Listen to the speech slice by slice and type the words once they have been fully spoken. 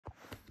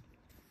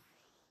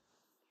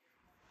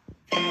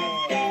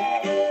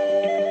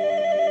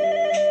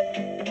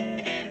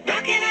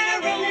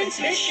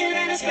sishing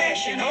and a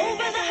splashing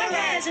over the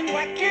horizon.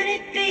 What can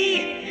it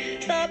be?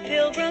 The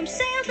pilgrims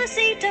sailed the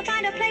sea to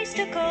find a place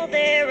to call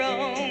their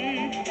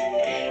own.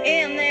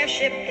 In their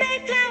ship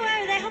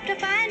Mayflower, they hoped to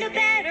find a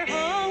better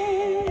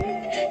home.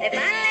 They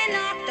finally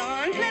knocked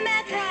on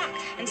Plymouth Rock,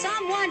 and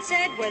someone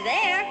said, "We're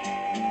there."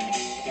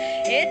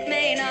 It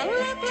may not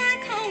look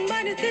like home,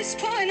 but at this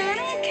point I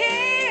don't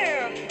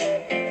care.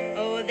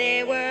 Oh,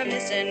 they were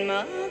missing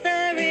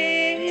Mother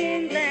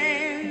England.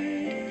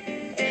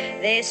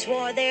 They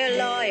swore their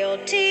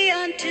loyalty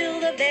until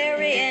the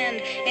very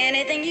end.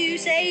 Anything you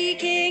say,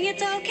 King,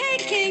 it's okay,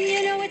 King.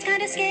 You know it's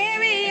kind of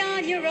scary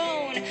on your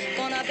own.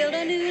 Gonna build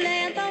a new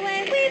land the way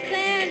we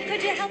planned.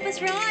 Could you help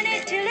us run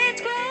it till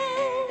it's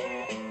grown?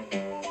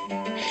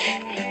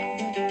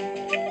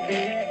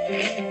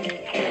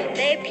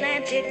 They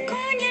planted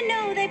corn, you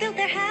know, they built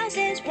their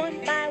houses one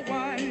by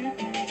one.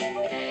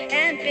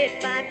 And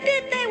bit by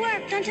bit they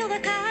worked until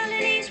the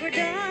colonies were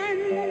done.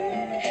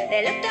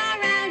 They looked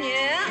around,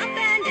 yeah, up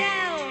and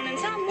down, and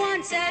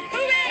someone said,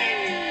 "Hooray!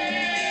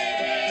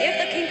 If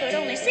the king could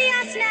only see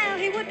us now,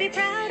 he would be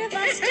proud of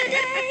us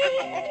today."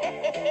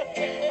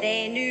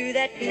 They knew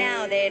that now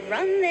they'd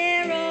run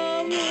their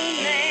own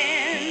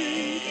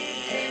land.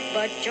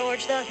 But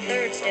George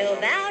III still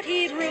vowed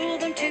he'd rule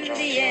them to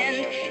the end.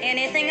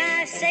 Anything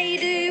I say,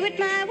 do it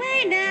my way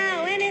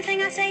now.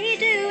 Anything I say,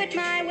 do it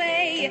my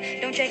way.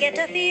 Don't you get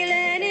to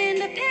feeling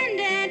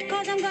independent,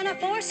 'cause I'm gonna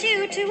force you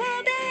to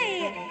obey.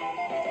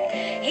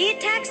 He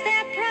taxed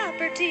their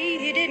property,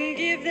 he didn't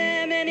give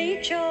them any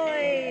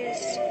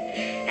choice.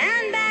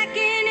 And back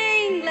in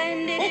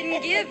England, he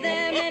didn't give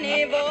them any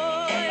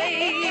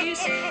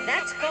voice.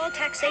 That's called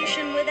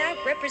taxation without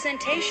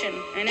representation,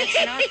 and it's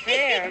not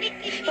fair.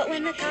 But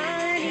when the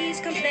colonies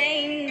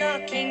complained, the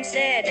king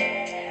said,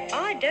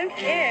 "I don't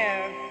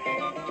care."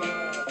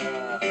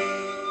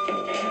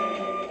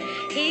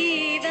 He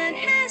even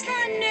has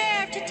the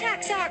nerve to tax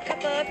our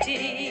cup of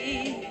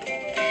tea.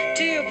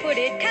 To put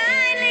it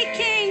kindly,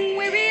 King,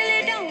 we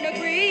really don't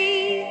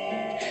agree.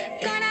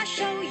 Gonna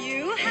show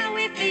you how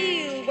we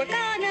feel. We're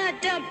gonna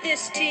dump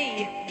this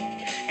tea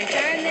and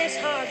turn this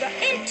harbor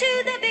into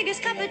the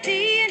biggest cup of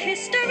tea in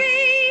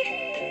history.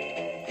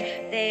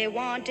 They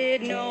wanted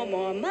no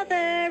more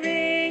Mother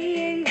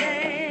England.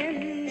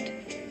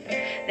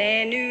 They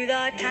knew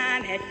the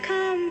time had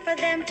come for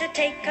them to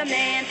take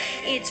command.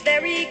 It's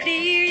very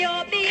clear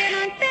you're being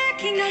unfair,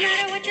 King. No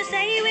matter what you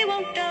say, we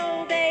won't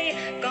obey.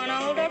 Gonna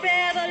hold a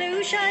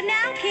revolution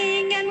now,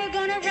 King, and we're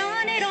gonna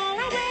run it all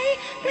away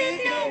with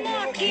no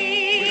more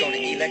king. We're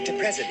gonna elect a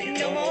president.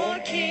 No more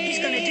king.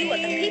 He's gonna do what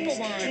the people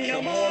want. No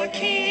more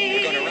king.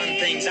 We're gonna run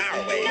things our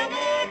way. No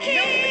more king.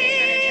 Nobody's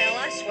gonna tell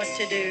us what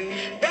to do.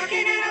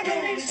 Rocking and a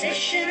rolling,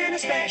 sishing and a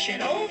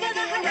splashing over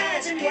the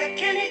horizon. What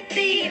can it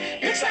be?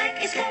 Looks like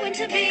it's going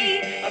to be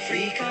A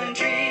free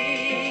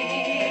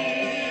country.